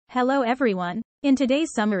Hello everyone. In today's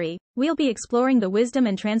summary, we'll be exploring the wisdom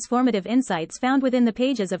and transformative insights found within the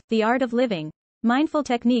pages of The Art of Living, Mindful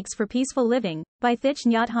Techniques for Peaceful Living, by Thich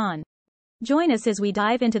Nhat Hanh. Join us as we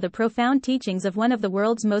dive into the profound teachings of one of the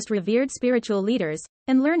world's most revered spiritual leaders,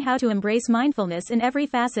 and learn how to embrace mindfulness in every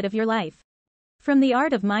facet of your life. From the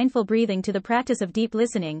art of mindful breathing to the practice of deep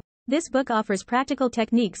listening, this book offers practical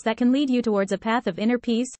techniques that can lead you towards a path of inner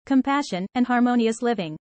peace, compassion, and harmonious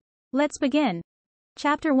living. Let's begin.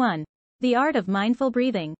 Chapter 1. The Art of Mindful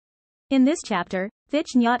Breathing. In this chapter,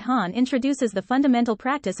 Thich Nhat Hanh introduces the fundamental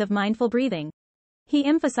practice of mindful breathing. He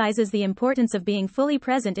emphasizes the importance of being fully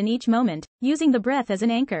present in each moment, using the breath as an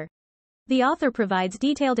anchor. The author provides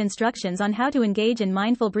detailed instructions on how to engage in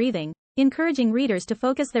mindful breathing, encouraging readers to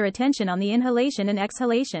focus their attention on the inhalation and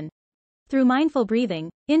exhalation. Through mindful breathing,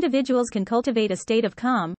 individuals can cultivate a state of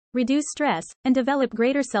calm, reduce stress, and develop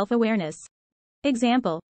greater self-awareness.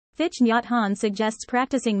 Example: Thich Nhat Hanh suggests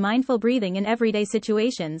practicing mindful breathing in everyday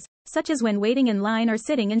situations, such as when waiting in line or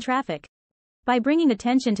sitting in traffic. By bringing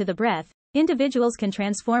attention to the breath, individuals can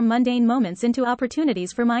transform mundane moments into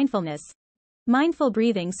opportunities for mindfulness. Mindful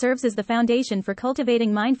breathing serves as the foundation for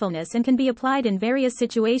cultivating mindfulness and can be applied in various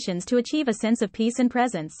situations to achieve a sense of peace and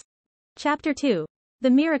presence. Chapter 2.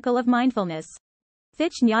 The Miracle of Mindfulness.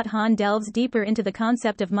 Thich Nhat Hanh delves deeper into the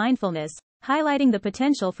concept of mindfulness, highlighting the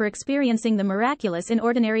potential for experiencing the miraculous in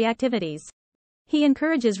ordinary activities. He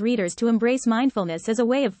encourages readers to embrace mindfulness as a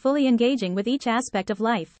way of fully engaging with each aspect of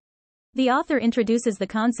life. The author introduces the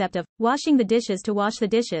concept of washing the dishes to wash the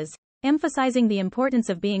dishes, emphasizing the importance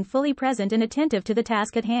of being fully present and attentive to the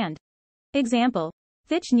task at hand. Example: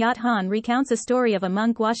 Thich Nhat Hanh recounts a story of a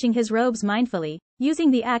monk washing his robes mindfully, using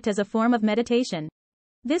the act as a form of meditation.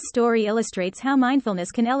 This story illustrates how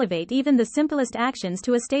mindfulness can elevate even the simplest actions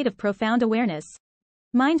to a state of profound awareness.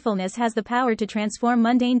 Mindfulness has the power to transform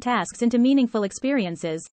mundane tasks into meaningful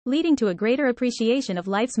experiences, leading to a greater appreciation of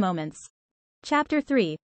life's moments. Chapter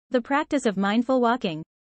 3. The Practice of Mindful Walking.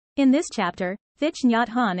 In this chapter, Thich Nhat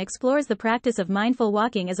Hanh explores the practice of mindful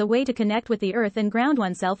walking as a way to connect with the earth and ground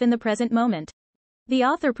oneself in the present moment. The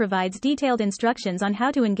author provides detailed instructions on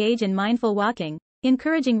how to engage in mindful walking,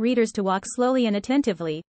 encouraging readers to walk slowly and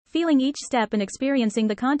attentively, feeling each step and experiencing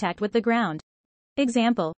the contact with the ground.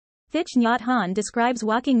 Example: Thich Nhat Hanh describes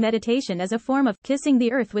walking meditation as a form of kissing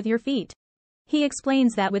the earth with your feet. He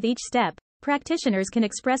explains that with each step, practitioners can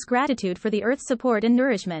express gratitude for the earth's support and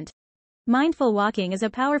nourishment. Mindful walking is a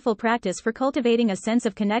powerful practice for cultivating a sense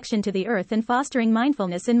of connection to the earth and fostering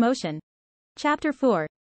mindfulness in motion. Chapter 4.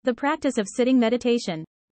 The Practice of Sitting Meditation.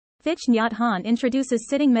 Thich Nhat Hanh introduces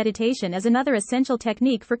sitting meditation as another essential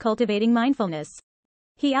technique for cultivating mindfulness.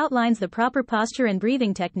 He outlines the proper posture and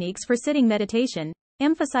breathing techniques for sitting meditation,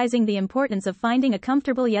 emphasizing the importance of finding a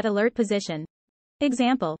comfortable yet alert position.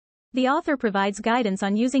 Example: the author provides guidance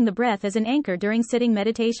on using the breath as an anchor during sitting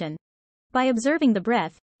meditation. By observing the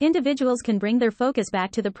breath, individuals can bring their focus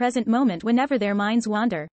back to the present moment whenever their minds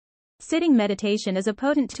wander. Sitting meditation is a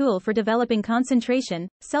potent tool for developing concentration,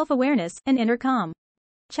 self-awareness, and inner calm.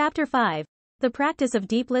 Chapter 5. The Practice of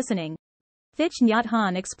Deep Listening. Thich Nhat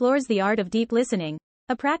Hanh explores the art of deep listening,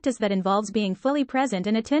 a practice that involves being fully present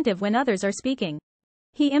and attentive when others are speaking.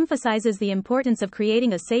 He emphasizes the importance of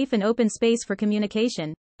creating a safe and open space for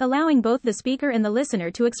communication, allowing both the speaker and the listener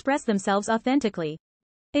to express themselves authentically.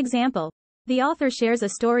 Example: the author shares a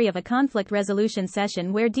story of a conflict resolution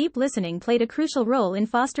session where deep listening played a crucial role in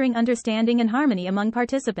fostering understanding and harmony among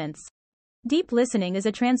participants. Deep listening is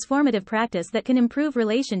a transformative practice that can improve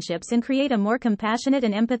relationships and create a more compassionate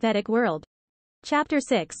and empathetic world. Chapter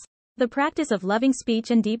 6. The Practice of Loving Speech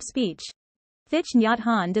and Deep Speech. Thich Nhat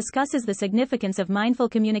Hanh discusses the significance of mindful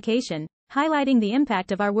communication, highlighting the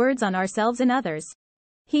impact of our words on ourselves and others.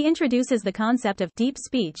 He introduces the concept of deep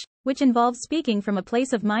speech, which involves speaking from a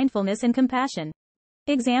place of mindfulness and compassion.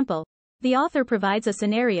 Example: the author provides a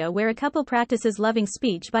scenario where a couple practices loving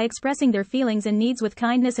speech by expressing their feelings and needs with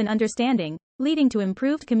kindness and understanding, leading to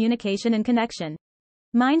improved communication and connection.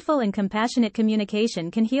 Mindful and compassionate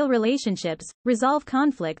communication can heal relationships, resolve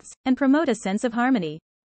conflicts, and promote a sense of harmony.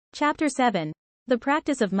 Chapter 7. The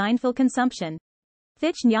Practice of Mindful Consumption.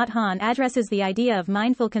 Thich Nhat Hanh addresses the idea of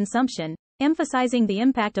mindful consumption, emphasizing the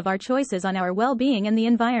impact of our choices on our well-being and the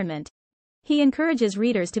environment. He encourages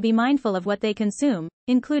readers to be mindful of what they consume,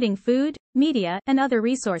 including food, media, and other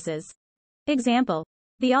resources. Example: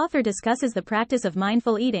 the author discusses the practice of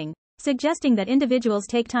mindful eating, suggesting that individuals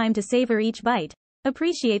take time to savor each bite,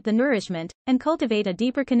 appreciate the nourishment, and cultivate a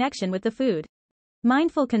deeper connection with the food.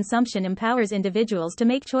 Mindful consumption empowers individuals to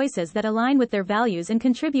make choices that align with their values and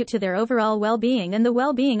contribute to their overall well-being and the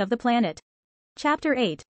well-being of the planet. Chapter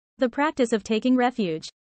 8. The Practice of Taking Refuge.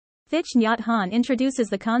 Thich Nhat Hanh introduces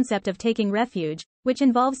the concept of taking refuge, which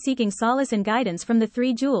involves seeking solace and guidance from the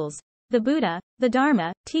three jewels, the Buddha, the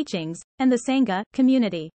Dharma, teachings, and the Sangha,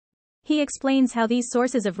 community. He explains how these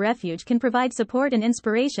sources of refuge can provide support and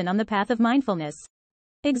inspiration on the path of mindfulness.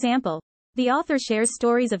 Example. The author shares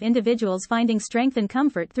stories of individuals finding strength and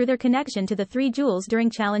comfort through their connection to the three jewels during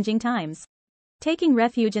challenging times. Taking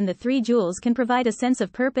refuge in the three jewels can provide a sense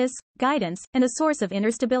of purpose, guidance, and a source of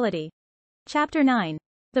inner stability. Chapter 9.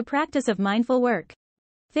 The practice of mindful work.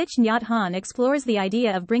 Thich Nhat Hanh explores the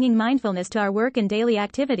idea of bringing mindfulness to our work and daily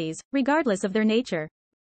activities, regardless of their nature.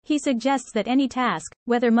 He suggests that any task,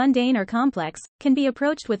 whether mundane or complex, can be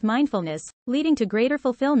approached with mindfulness, leading to greater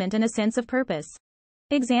fulfillment and a sense of purpose.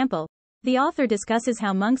 Example. The author discusses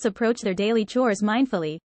how monks approach their daily chores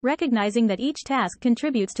mindfully, recognizing that each task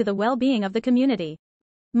contributes to the well-being of the community.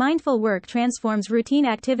 Mindful work transforms routine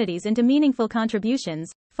activities into meaningful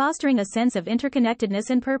contributions, fostering a sense of interconnectedness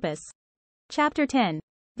and purpose. Chapter 10.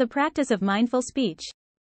 The practice of mindful speech.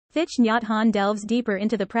 Thich Nhat Hanh delves deeper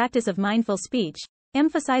into the practice of mindful speech,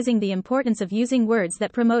 emphasizing the importance of using words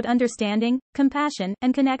that promote understanding, compassion,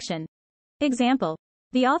 and connection. Example.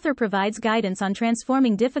 The author provides guidance on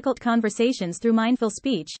transforming difficult conversations through mindful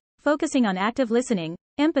speech, focusing on active listening,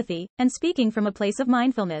 empathy, and speaking from a place of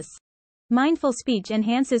mindfulness. Mindful speech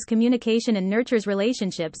enhances communication and nurtures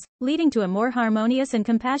relationships, leading to a more harmonious and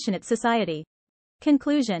compassionate society.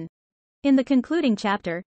 Conclusion. In the concluding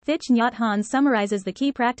chapter, Thich Nhat Hanh summarizes the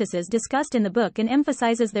key practices discussed in the book and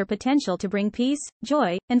emphasizes their potential to bring peace,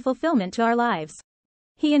 joy, and fulfillment to our lives.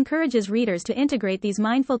 He encourages readers to integrate these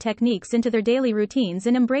mindful techniques into their daily routines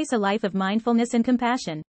and embrace a life of mindfulness and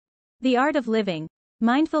compassion. The Art of Living.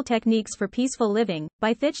 Mindful Techniques for Peaceful Living,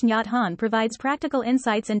 by Thich Nhat Hanh provides practical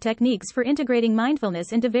insights and techniques for integrating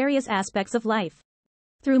mindfulness into various aspects of life.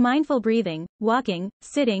 Through mindful breathing, walking,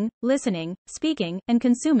 sitting, listening, speaking, and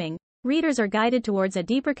consuming, readers are guided towards a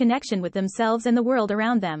deeper connection with themselves and the world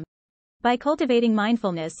around them. By cultivating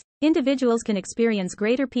mindfulness, individuals can experience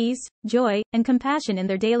greater peace, joy, and compassion in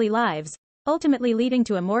their daily lives, ultimately leading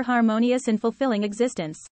to a more harmonious and fulfilling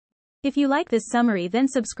existence. If you like this summary, then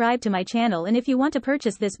subscribe to my channel, and if you want to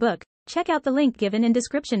purchase this book, check out the link given in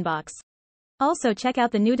description box. Also check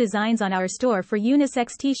out the new designs on our store for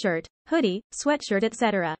unisex t-shirt, hoodie, sweatshirt,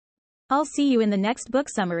 etc. I'll see you in the next book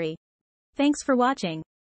summary. Thanks for watching.